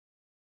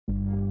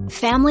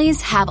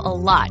Families have a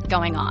lot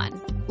going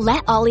on.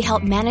 Let Ollie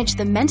help manage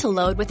the mental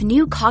load with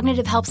new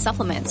cognitive help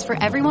supplements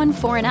for everyone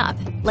 4 and up,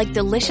 like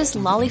delicious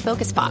Lolly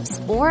Focus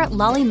Pops or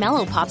Lolly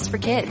Mellow Pops for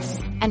kids.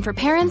 And for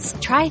parents,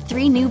 try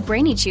 3 new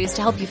Brainy Chews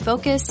to help you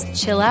focus,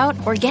 chill out,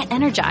 or get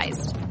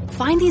energized.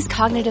 Find these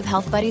cognitive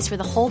health buddies for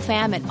the whole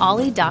fam at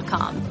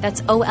ollie.com.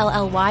 That's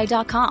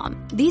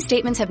OLLY.com. These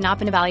statements have not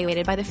been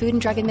evaluated by the Food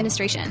and Drug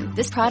Administration.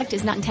 This product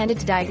is not intended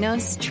to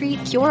diagnose,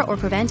 treat, cure, or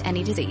prevent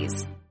any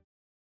disease.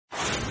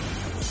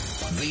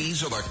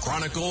 These are the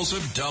Chronicles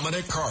of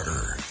Dominic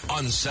Carter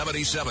on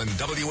 77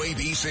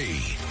 WABC.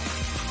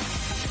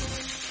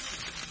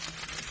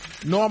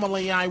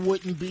 Normally, I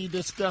wouldn't be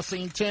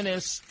discussing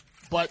tennis,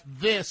 but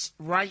this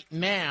right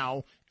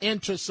now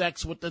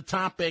intersects with the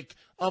topic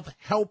of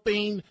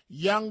helping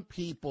young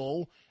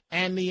people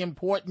and the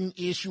important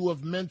issue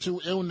of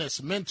mental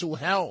illness, mental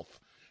health.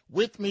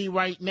 With me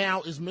right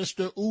now is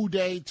Mr.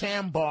 Uday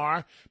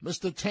Tambar.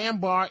 Mr.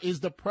 Tambar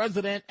is the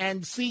president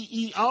and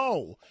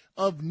CEO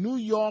of New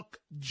York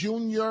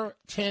Junior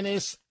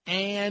Tennis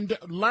and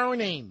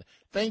Learning.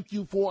 Thank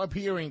you for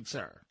appearing,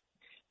 sir.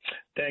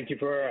 Thank you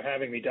for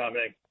having me,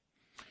 Dominic.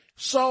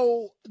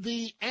 So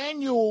the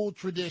annual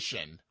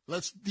tradition,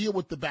 let's deal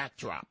with the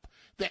backdrop.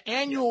 The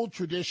annual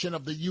tradition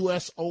of the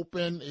U.S.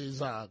 Open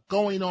is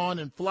going on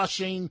in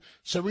Flushing.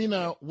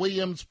 Serena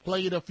Williams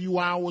played a few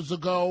hours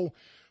ago.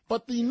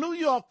 But the New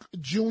York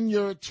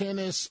Junior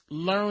Tennis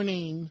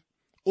Learning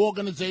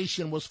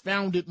Organization was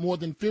founded more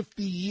than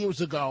 50 years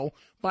ago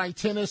by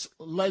tennis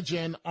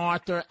legend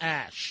Arthur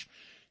Ashe.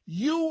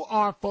 You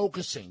are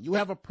focusing, you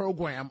have a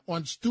program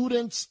on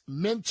students'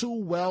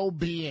 mental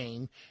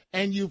well-being,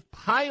 and you've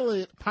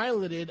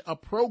piloted a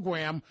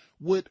program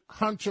with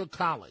Hunter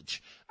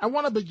College. I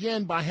want to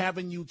begin by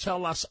having you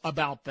tell us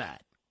about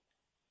that.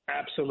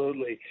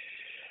 Absolutely.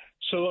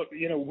 So,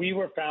 we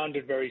were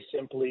founded very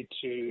simply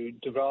to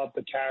develop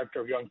the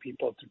character of young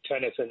people through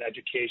tennis and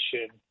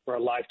education for a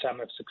lifetime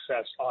of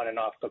success on and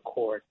off the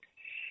court.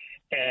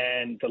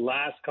 And the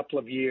last couple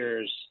of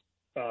years,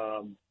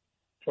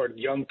 for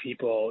young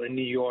people in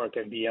New York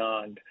and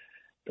beyond,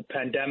 the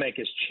pandemic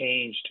has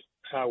changed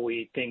how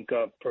we think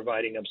of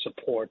providing them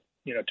support,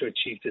 to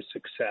achieve this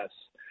success.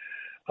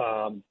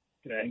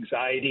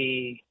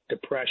 Anxiety,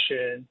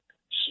 depression,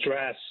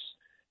 stress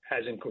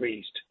has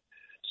increased.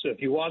 So if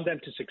you want them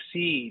to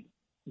succeed,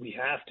 we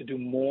have to do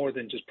more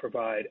than just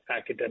provide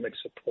academic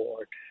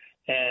support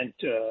and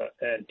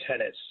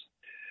tennis.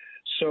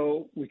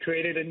 So we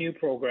created a new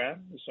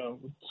program,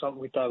 something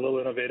we thought a little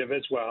innovative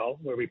as well,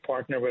 where we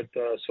partner with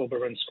the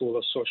Silberman School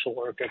of Social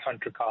Work at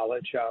Hunter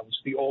College. It's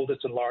the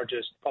oldest and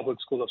largest public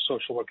school of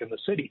social work in the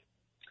city.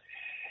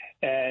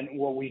 And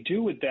what we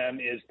do with them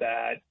is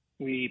that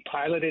we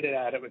piloted it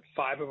out with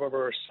 5 of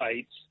our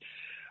sites.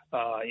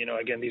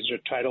 Again, these are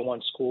Title I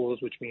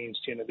schools, which means,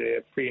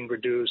 they're free and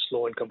reduced,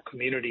 low-income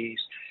communities.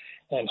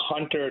 And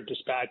Hunter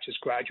dispatches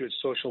graduate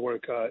social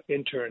work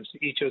interns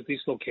to each of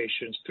these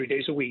locations 3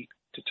 days a week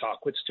to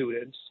talk with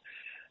students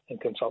and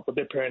consult with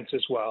their parents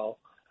as well,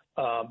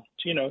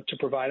 to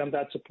provide them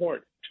that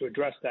support to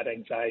address that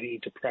anxiety,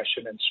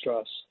 depression, and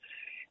stress.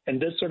 And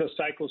this sort of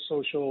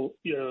psychosocial,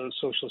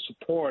 social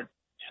support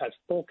has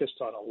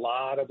focused on a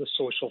lot of the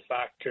social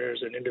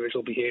factors and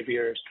individual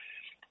behaviors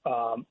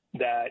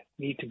that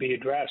need to be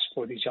addressed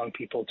for these young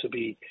people to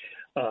be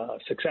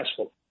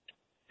successful.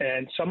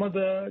 And some of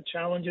the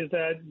challenges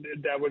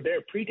that were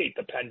there predate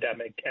the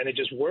pandemic, and it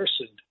just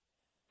worsened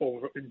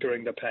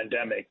during the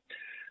pandemic.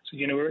 So,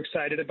 we're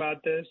excited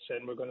about this,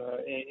 and we're going to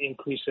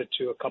increase it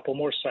to a couple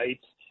more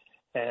sites.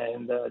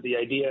 And the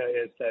idea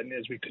is that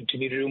as we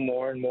continue to do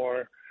more and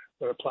more,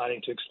 we're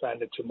planning to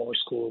expand it to more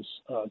schools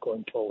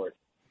going forward.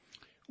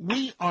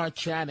 We are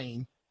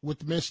chatting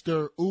with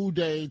Mr.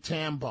 Uday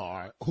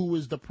Tambar, who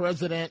is the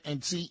president and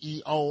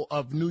CEO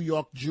of New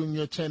York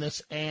Junior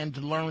Tennis and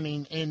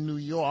Learning in New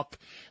York.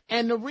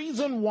 And the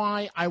reason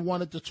why I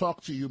wanted to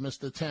talk to you,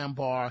 Mr.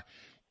 Tambar,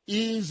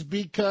 is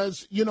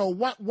because,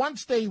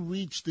 once they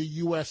reach the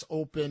U.S.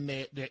 Open,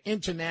 they're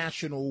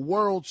international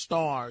world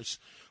stars.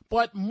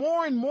 But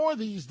more and more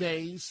these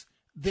days,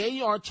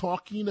 they are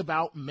talking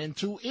about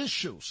mental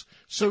issues.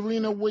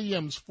 Serena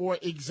Williams, for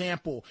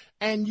example,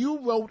 and you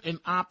wrote an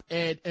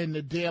op-ed in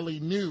the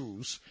Daily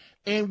News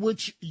in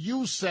which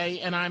you say,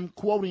 and I'm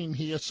quoting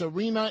here,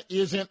 Serena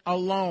isn't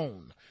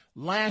alone.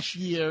 Last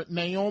year,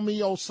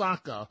 Naomi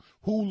Osaka,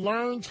 who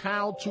learned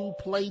how to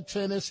play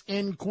tennis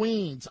in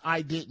Queens,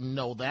 I didn't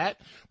know that,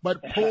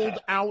 but pulled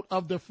out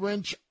of the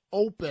French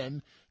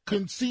Open,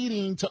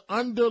 conceding to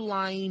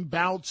underlying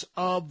bouts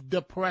of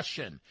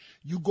depression.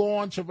 You go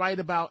on to write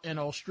about an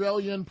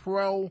Australian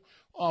pro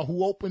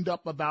who opened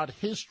up about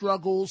his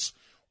struggles.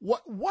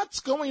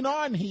 What's going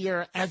on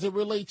here as it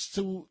relates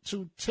to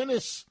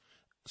tennis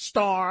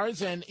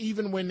stars and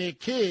even when they're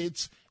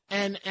kids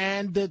and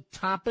the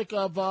topic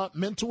of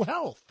mental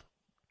health?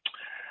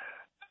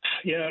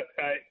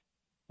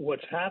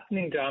 What's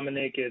happening,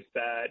 Dominic, is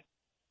that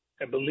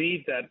I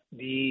believe that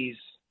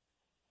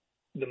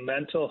the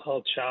mental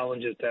health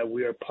challenges that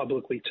we are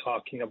publicly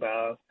talking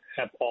about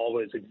have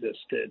always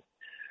existed.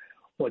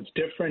 What's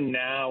different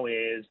now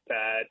is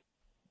that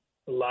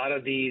a lot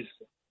of these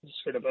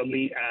sort of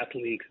elite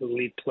athletes,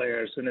 elite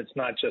players, and it's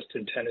not just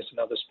in tennis and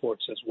other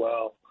sports as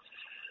well,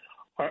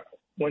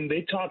 when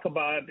they talk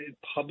about it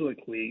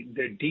publicly,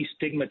 they're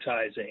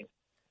destigmatizing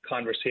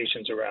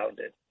conversations around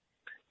it.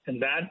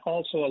 And that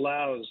also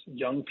allows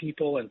young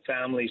people and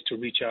families to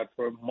reach out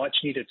for much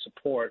needed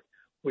support,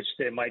 which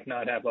they might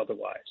not have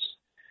otherwise.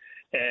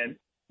 And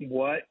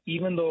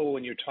even though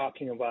when you're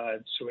talking about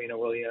Serena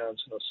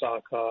Williams and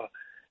Osaka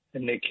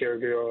and Nick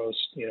Kyrgios,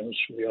 who's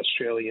the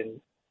Australian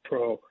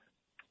pro,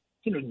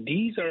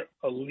 these are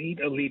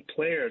elite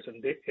players.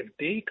 And if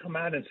they come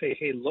out and say,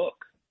 hey,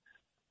 look,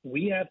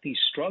 we have these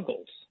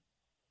struggles,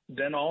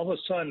 then all of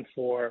a sudden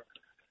for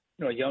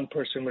a young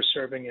person we're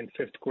serving in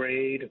fifth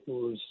grade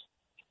who's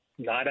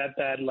not at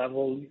that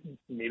level,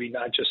 maybe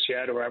not just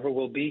yet or ever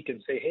will be, can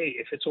say, hey,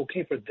 if it's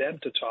okay for them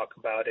to talk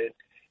about it,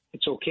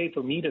 it's okay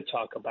for me to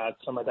talk about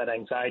some of that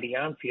anxiety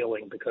I'm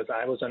feeling because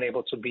I was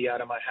unable to be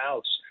out of my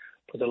house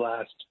for the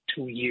last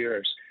 2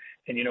 years.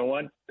 And you know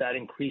what? That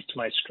increased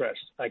my stress.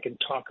 I can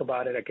talk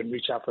about it. I can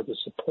reach out for the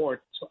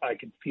support so I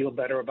can feel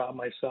better about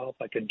myself.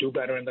 I can do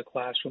better in the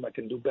classroom. I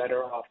can do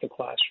better off the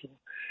classroom.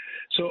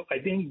 So I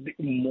think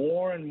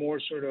more and more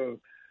sort of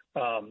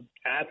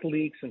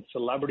athletes and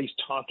celebrities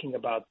talking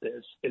about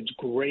this is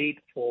great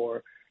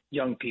for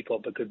young people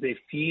because they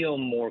feel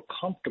more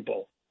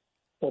comfortable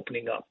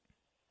opening up.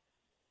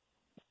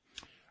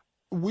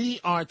 We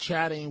are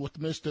chatting with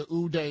Mr.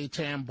 Uday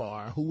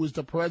Tambar, who is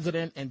the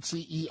president and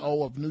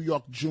CEO of New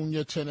York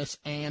Junior Tennis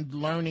and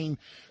Learning.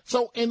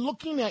 So in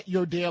looking at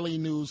your daily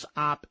news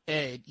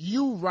op-ed,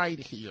 you write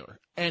here,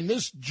 and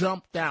this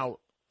jumped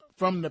out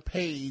from the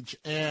page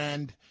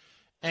and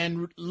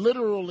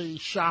literally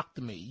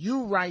shocked me.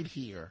 You write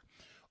here,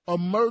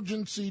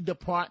 emergency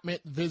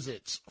department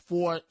visits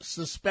for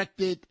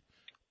suspected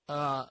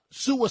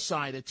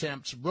suicide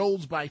attempts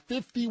rose by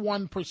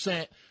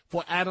 51%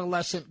 for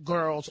adolescent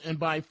girls and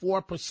by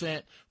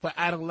 4% for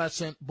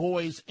adolescent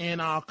boys in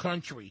our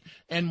country.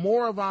 And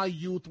more of our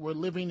youth were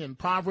living in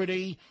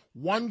poverty.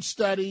 One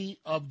study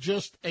of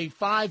just a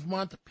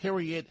 5-month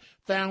period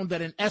found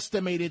that an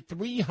estimated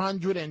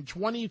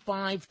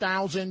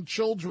 325,000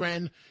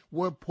 children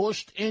were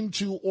pushed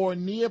into or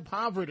near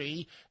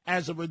poverty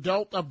as a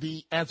result of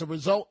the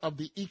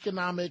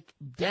economic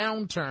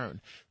downturn.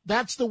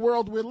 That's the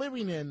world we're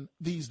living in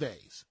these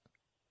days.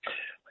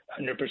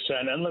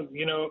 100%. And look,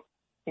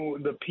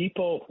 the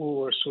people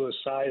who are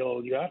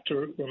suicidal, you have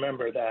to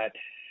remember that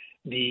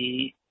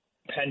the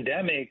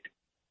pandemic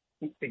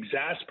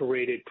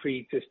exacerbated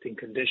pre-existing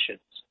conditions.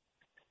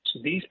 So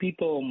these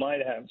people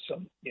might have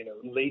some,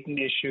 latent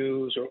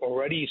issues or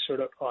already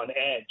sort of on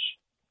edge.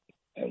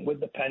 And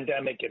with the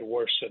pandemic, it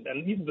worsened.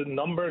 And even the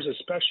numbers,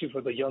 especially for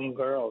the young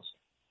girls,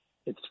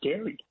 it's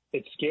scary.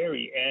 It's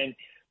scary. And,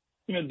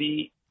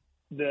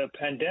 the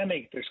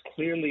pandemic, there's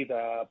clearly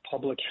the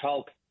public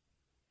health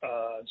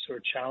sort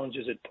of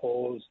challenges it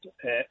posed,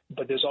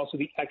 but there's also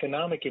the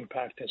economic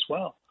impact as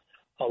well.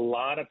 A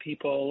lot of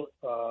people,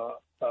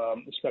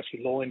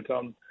 especially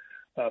low-income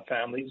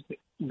families,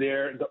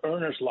 the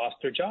earners lost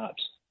their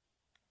jobs,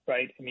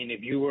 right? I mean,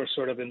 if you were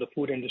sort of in the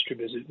food industry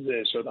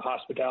business or the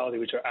hospitality,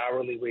 which are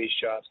hourly wage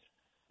jobs,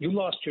 you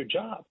lost your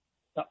job.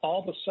 Now,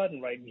 all of a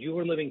sudden, right, you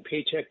were living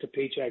paycheck to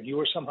paycheck. You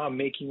were somehow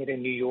making it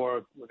in New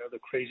York, the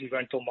crazy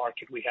rental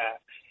market we have.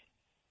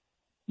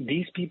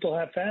 These people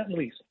have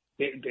families.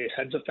 They're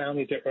heads of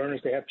families, they're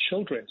earners, they have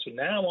children. So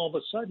now all of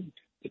a sudden,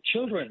 the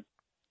children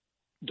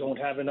don't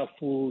have enough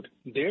food.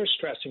 Their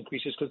stress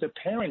increases because their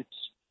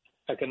parents'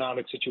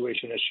 economic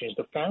situation has changed.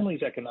 The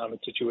family's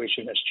economic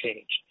situation has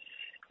changed.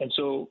 And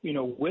so,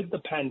 with the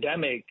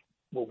pandemic,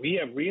 what we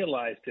have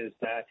realized is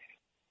that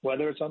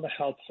whether it's on the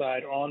health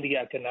side or on the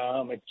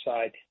economic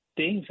side,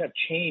 things have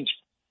changed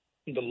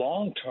in the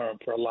long term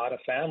for a lot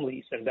of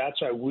families. And that's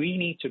why we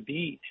need to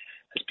be,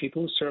 as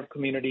people who serve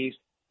communities,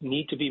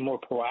 need to be more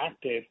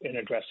proactive in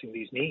addressing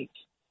these needs.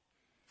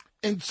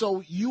 And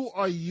so you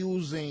are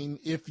using,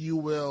 if you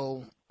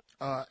will,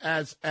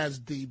 as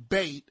the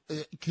bait,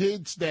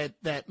 kids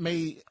that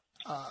may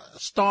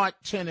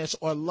start tennis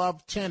or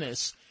love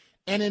tennis,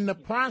 and in the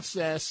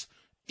process,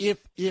 if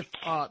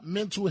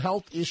mental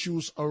health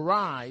issues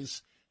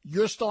arise,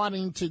 you're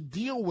starting to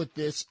deal with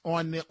this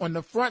on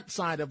the front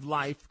side of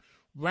life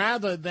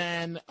rather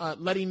than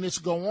letting this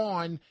go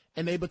on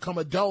and they become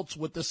adults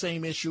with the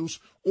same issues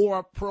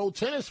or pro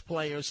tennis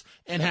players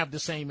and have the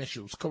same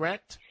issues,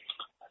 correct?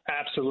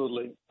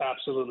 Absolutely.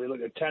 Absolutely. Look,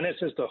 tennis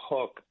is the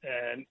hook.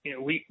 And,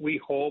 we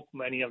hope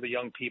many of the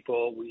young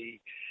people we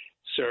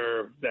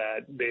serve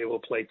that they will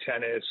play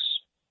tennis,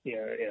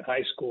 in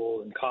high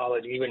school and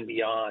college, even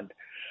beyond.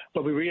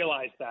 But we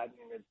realize that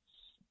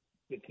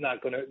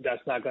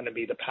that's not going to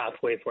be the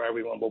pathway for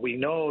everyone. But we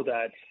know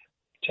that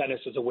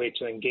tennis is a way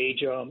to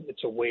engage them.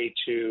 It's a way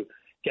to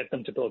get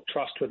them to build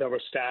trust with our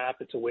staff.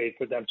 It's a way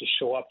for them to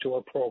show up to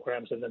our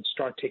programs and then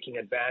start taking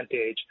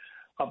advantage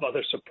of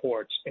other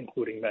supports,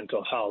 including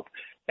mental health.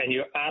 And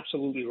you're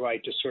absolutely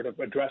right to sort of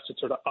address it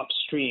sort of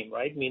upstream,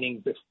 right?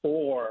 Meaning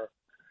before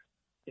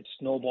it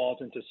snowballs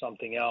into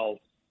something else.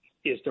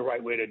 is the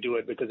right way to do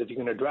it, because if you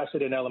can address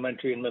it in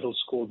elementary and middle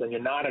school, then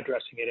you're not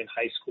addressing it in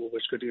high school,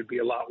 which could be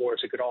a lot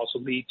worse. It could also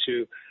lead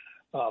to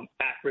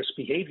at-risk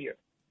behavior.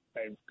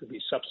 Right? It could be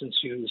substance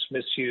use,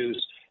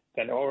 misuse,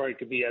 or it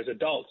could be as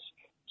adults.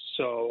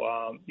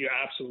 So you're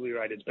absolutely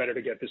right. It's better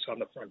to get this on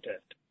the front end.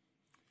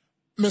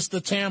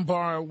 Mr.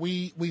 Tambar,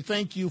 we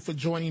thank you for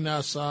joining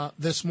us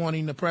this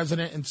morning, the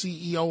president and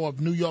CEO of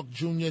New York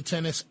Junior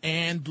Tennis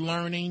and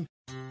Learning.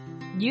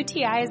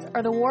 UTIs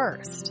are the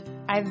worst.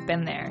 I've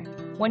been there.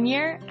 One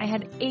year, I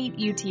had 8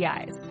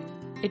 UTIs.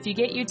 If you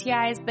get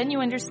UTIs, then you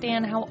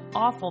understand how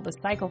awful the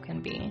cycle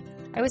can be.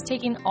 I was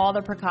taking all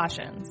the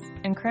precautions,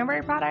 and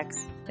cranberry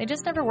products, they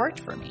just never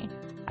worked for me.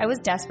 I was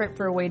desperate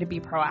for a way to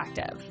be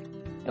proactive.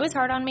 It was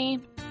hard on me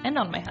and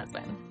on my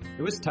husband.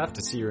 It was tough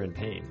to see her in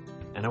pain,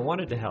 and I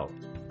wanted to help.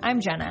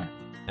 I'm Jenna.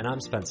 And I'm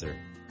Spencer.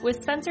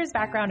 With Spencer's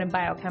background in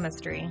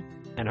biochemistry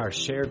and our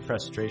shared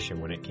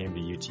frustration when it came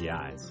to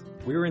UTIs,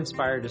 we were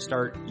inspired to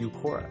start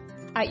Eucora.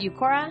 At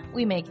Eucora,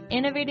 we make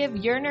innovative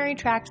urinary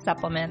tract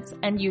supplements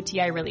and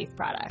UTI relief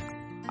products.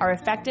 Our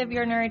effective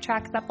urinary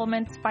tract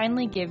supplements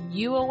finally give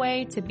you a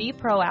way to be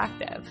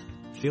proactive.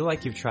 Feel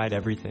like you've tried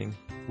everything?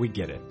 We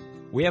get it.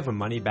 We have a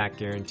money-back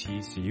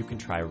guarantee so you can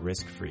try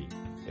risk-free.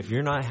 If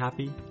you're not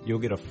happy, you'll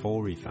get a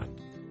full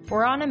refund.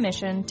 We're on a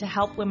mission to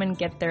help women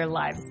get their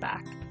lives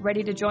back.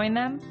 Ready to join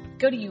them?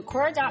 Go to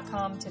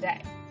Eucora.com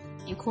today.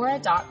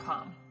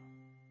 Eucora.com.